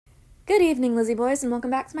Good evening, Lizzie boys, and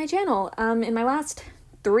welcome back to my channel. In my last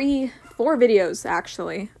 4 videos,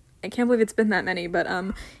 actually, I can't believe it's been that many, but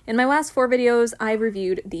in my last 4 videos, I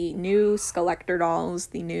reviewed the new Collector dolls,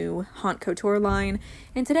 the new Haute Couture line,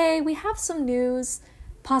 and today we have some news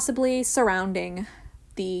possibly surrounding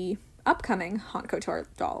the upcoming Haute Couture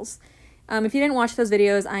dolls. If you didn't watch those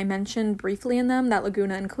videos, I mentioned briefly in them that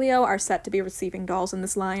LAGOONA and CLEO are set to be receiving dolls in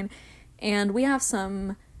this line, and we have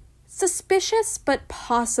some suspicious but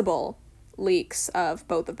possible leaks of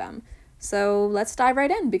both of them. So let's dive right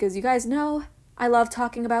in, because you guys know I love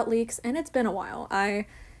talking about leaks, and it's been a while. I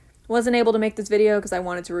wasn't able to make this video because I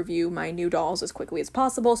wanted to review my new dolls as quickly as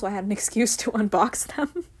possible, so I had an excuse to unbox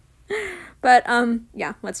them. But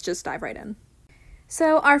yeah, let's just dive right in.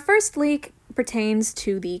 So our first leak pertains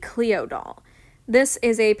to the CLEO doll. This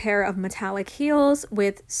is a pair of metallic heels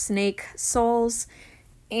with snake soles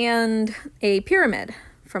and a pyramid.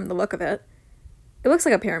 From the look of it. It looks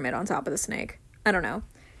like a pyramid on top of the snake. I don't know.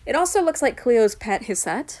 It also looks like CLEO's pet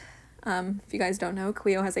Hisette. If you guys don't know,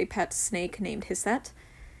 CLEO has a pet snake named Hisette.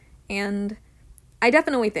 And I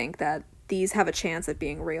definitely think that these have a chance at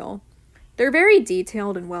being real. They're very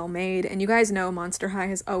detailed and well made, and you guys know Monster High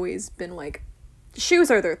has always been like, shoes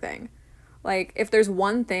are their thing. Like, if there's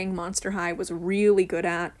one thing Monster High was really good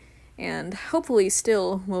at, and hopefully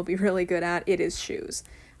still will be really good at, it is shoes.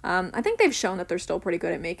 I think they've shown that they're still pretty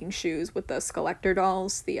good at making shoes with the Collector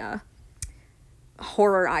dolls, the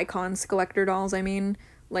horror icons Collector dolls, I mean.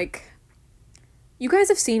 Like, you guys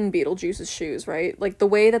have seen Beetlejuice's shoes, right? Like, the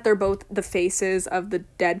way that they're both the faces of the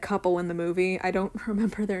dead couple in the movie. I don't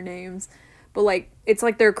remember their names, but, like, it's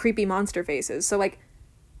like they're creepy monster faces. So, like,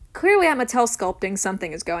 clearly at Mattel Sculpting,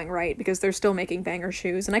 something is going right, because they're still making banger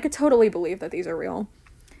shoes, and I could totally believe that these are real.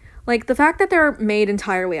 Like, the fact that they're made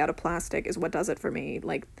entirely out of plastic is what does it for me.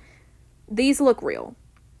 Like, these look real.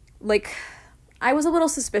 Like, I was a little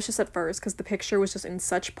suspicious at first because the picture was just in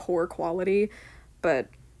such poor quality, but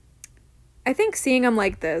I think seeing them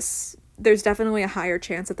like this, there's definitely a higher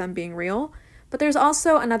chance of them being real. But there's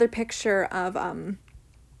also another picture of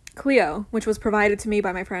CLEO, which was provided to me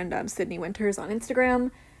by my friend Sydney Winters on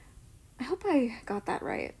Instagram. I hope I got that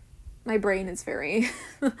right. My brain is very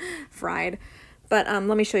fried. But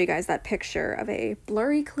let me show you guys that picture of a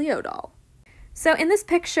blurry CLEO doll. So in this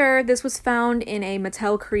picture, this was found in a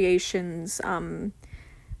Mattel Creations,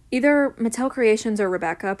 either Mattel Creations or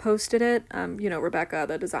Rebecca posted it. You know, Rebecca,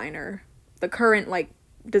 the designer, the current, like,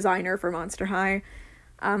 designer for Monster High,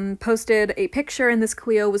 posted a picture, and this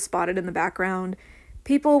CLEO was spotted in the background.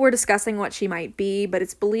 People were discussing what she might be, but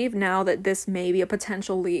it's believed now that this may be a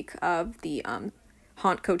potential leak of the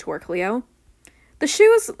Haute Couture CLEO. The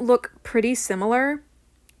shoes look pretty similar.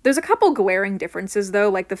 There's a couple glaring differences, though,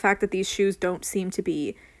 like the fact that these shoes don't seem to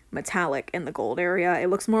be metallic in the gold area. It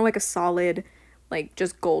looks more like a solid, like,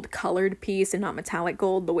 just gold-colored piece and not metallic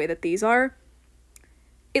gold the way that these are.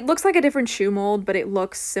 It looks like a different shoe mold, but it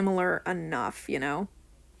looks similar enough, you know?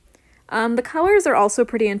 The colors are also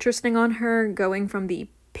pretty interesting on her, going from the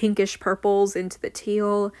pinkish purples into the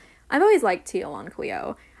teal. I've always liked teal on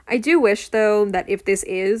CLEO. I do wish, though, that if this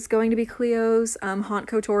is going to be CLEO's Haute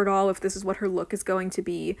Couture doll, if this is what her look is going to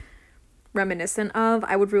be reminiscent of,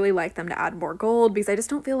 I would really like them to add more gold, because I just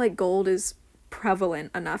don't feel like gold is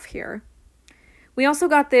prevalent enough here. We also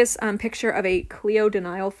got this picture of a CLEO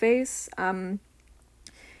denial face.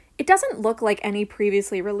 It doesn't look like any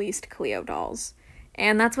previously released CLEO dolls,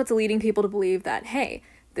 and that's what's leading people to believe that, hey,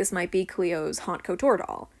 this might be CLEO's Haute Couture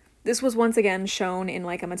doll. This was once again shown in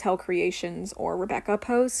like a Mattel Creations or Rebecca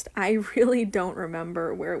post. I really don't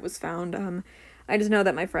remember where it was found. I just know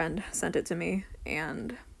that my friend sent it to me,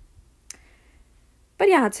 and... But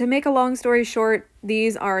yeah, to make a long story short,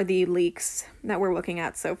 these are the leaks that we're looking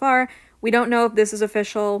at so far. We don't know if this is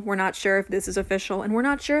official, we're not sure if this is official, and we're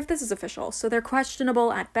not sure if this is official, so they're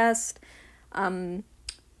questionable at best. I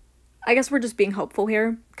guess we're just being hopeful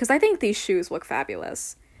here, because I think these shoes look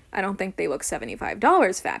fabulous. I don't think they look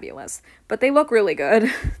 $75 fabulous, but they look really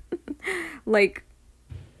good. Like,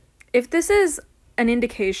 if this is an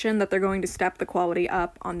indication that they're going to step the quality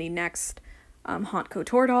up on the next Haute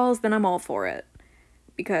Couture dolls, then I'm all for it.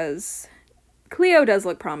 Because CLEO does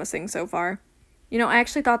look promising so far. You know, I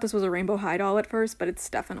actually thought this was a Rainbow High doll at first, but it's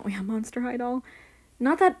definitely a Monster High doll.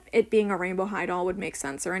 Not that it being a Rainbow High doll would make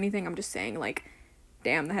sense or anything, I'm just saying, like,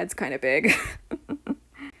 damn, the head's kind of big.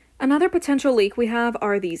 Another potential leak we have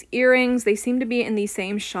are these earrings. They seem to be in the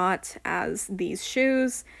same shot as these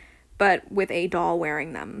shoes, but with a doll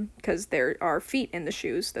wearing them, because there are feet in the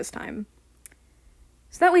shoes this time.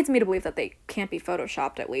 So that leads me to believe that they can't be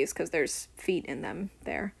photoshopped, at least, because there's feet in them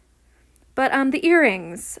there. But the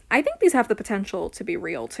earrings, I think these have the potential to be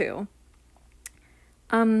real, too.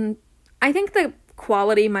 I think the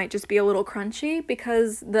quality might just be a little crunchy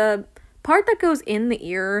because the part that goes in the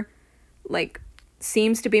ear, like,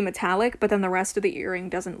 seems to be metallic, but then the rest of the earring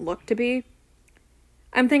doesn't look to be.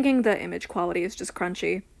 I'm thinking the image quality is just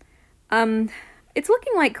crunchy. It's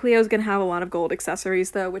looking like CLEO's gonna have a lot of gold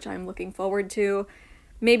accessories though, which I'm looking forward to.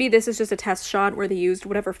 Maybe this is just a test shot where they used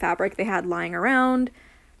whatever fabric they had lying around.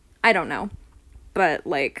 I don't know. But,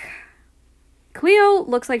 like, CLEO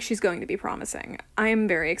looks like she's going to be promising. I'm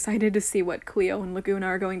very excited to see what CLEO and Laguna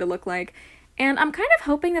are going to look like. And I'm kind of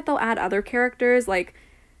hoping that they'll add other characters, like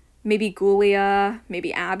maybe Gulia,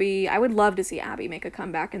 maybe Abby. I would love to see Abby make a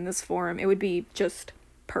comeback in this form. It would be just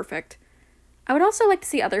perfect. I would also like to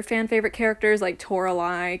see other fan favorite characters like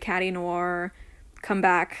Toralei, Caddy Noir come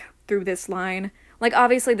back through this line. Like,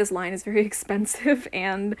 obviously this line is very expensive,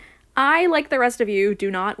 and I, like the rest of you,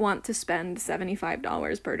 do not want to spend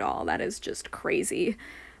 $75 per doll. That is just crazy.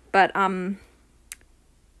 But, yeah,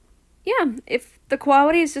 if the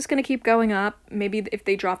quality is just gonna keep going up, maybe if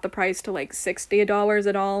they drop the price to like $60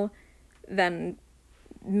 a doll, then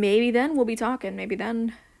maybe then we'll be talking. Maybe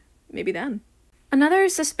then. Another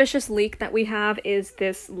suspicious leak that we have is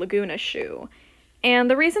this Laguna shoe. And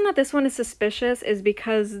the reason that this one is suspicious is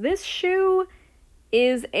because this shoe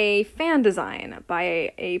is a fan design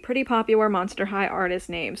by a pretty popular Monster High artist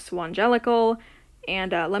named Swangelical.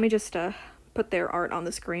 And let me just put their art on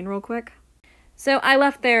the screen real quick. So I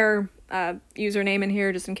left their username in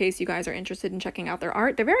here just in case you guys are interested in checking out their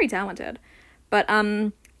art. They're very talented. But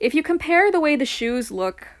if you compare the way the shoes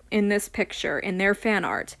look in this picture, in their fan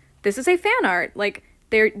art, this is a fan art. Like,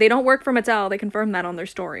 they don't work for Mattel. They confirmed that on their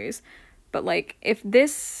stories. But, like, if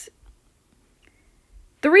this...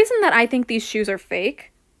 The reason that I think these shoes are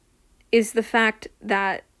fake is the fact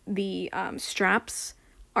that the straps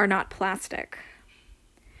are not plastic.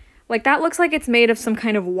 Like, that looks like it's made of some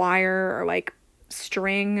kind of wire or, like,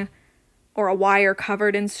 string, or a wire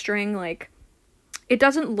covered in string. Like, it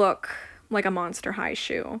doesn't look like a Monster High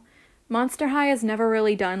shoe. Monster High has never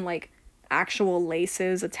really done, like, actual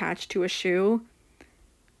laces attached to a shoe.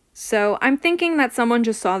 So I'm thinking that someone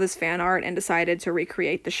just saw this fan art and decided to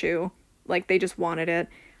recreate the shoe. Like, they just wanted it.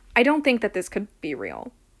 I don't think that this could be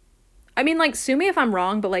real. I mean, like, sue me if I'm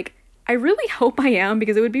wrong, but, like, I really hope I am,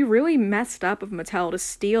 because it would be really messed up of Mattel to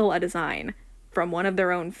steal a design from one of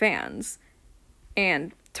their own fans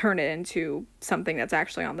and turn it into something that's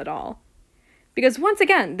actually on the doll. Because, once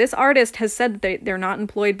again, this artist has said that they're not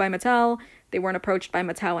employed by Mattel, they weren't approached by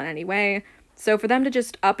Mattel in any way, so for them to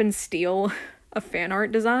just up and steal a fan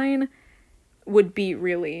art design would be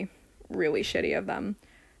really, really shitty of them.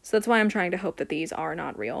 So that's why I'm trying to hope that these are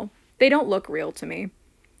not real. They don't look real to me.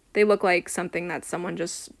 They look like something that someone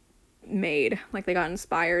just made. Like, they got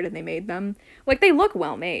inspired and they made them. Like, they look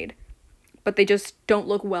well made, but they just don't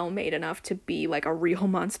look well made enough to be, like, a real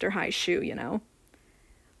Monster High shoe, you know?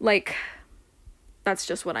 Like, that's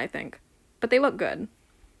just what I think. But they look good.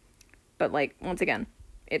 But, like, once again,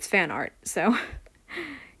 it's fan art, so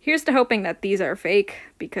here's to hoping that these are fake,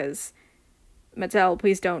 because Mattel,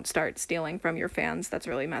 please don't start stealing from your fans. That's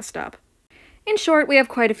really messed up. In short, we have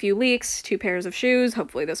quite a few leaks, 2 pairs of shoes,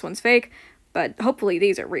 hopefully this one's fake, but hopefully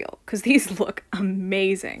these are real, because these look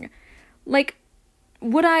amazing. Like,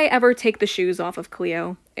 would I ever take the shoes off of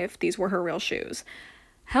CLEO if these were her real shoes?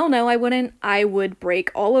 Hell no, I wouldn't. I would break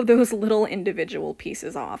all of those little individual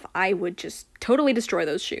pieces off. I would just totally destroy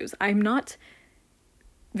those shoes. I'm not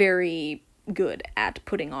very good at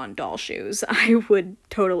putting on doll shoes. I would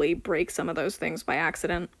totally break some of those things by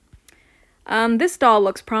accident. This doll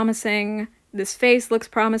looks promising. This face looks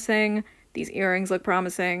promising. These earrings look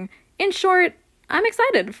promising. In short, I'm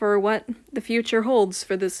excited for what the future holds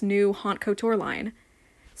for this new Haute Couture line.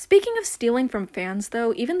 Speaking of stealing from fans,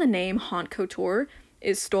 though, even the name Haute Couture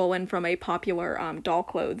is stolen from a popular doll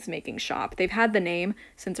clothes making shop. They've had the name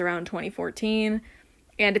since around 2014,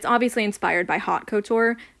 and it's obviously inspired by Haute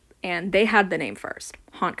Couture, and they had the name first,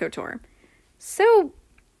 Haute Couture. So,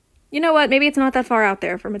 you know what, maybe it's not that far out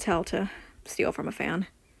there for Mattel to steal from a fan.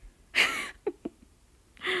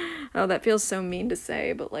 Oh, that feels so mean to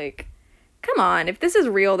say, but like, come on, if this is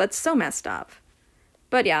real, that's so messed up.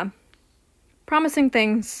 But yeah, promising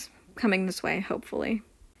things coming this way, hopefully.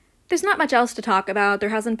 There's not much else to talk about. There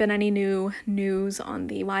hasn't been any new news on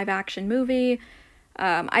the live-action movie.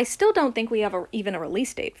 I still don't think we have even a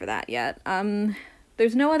release date for that yet.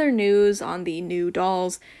 There's no other news on the new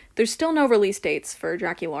dolls. There's still no release dates for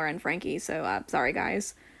Draculaura and Frankie, so sorry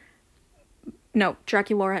guys. No,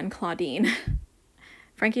 Draculaura and Claudine.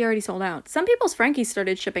 Frankie already sold out. Some people's Frankies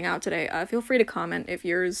started shipping out today. Feel free to comment if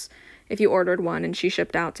you ordered one and she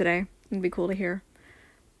shipped out today. It'd be cool to hear.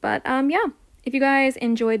 But yeah, If you guys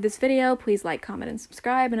enjoyed this video, please like, comment, and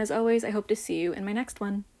subscribe, and as always, I hope to see you in my next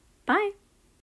one. Bye!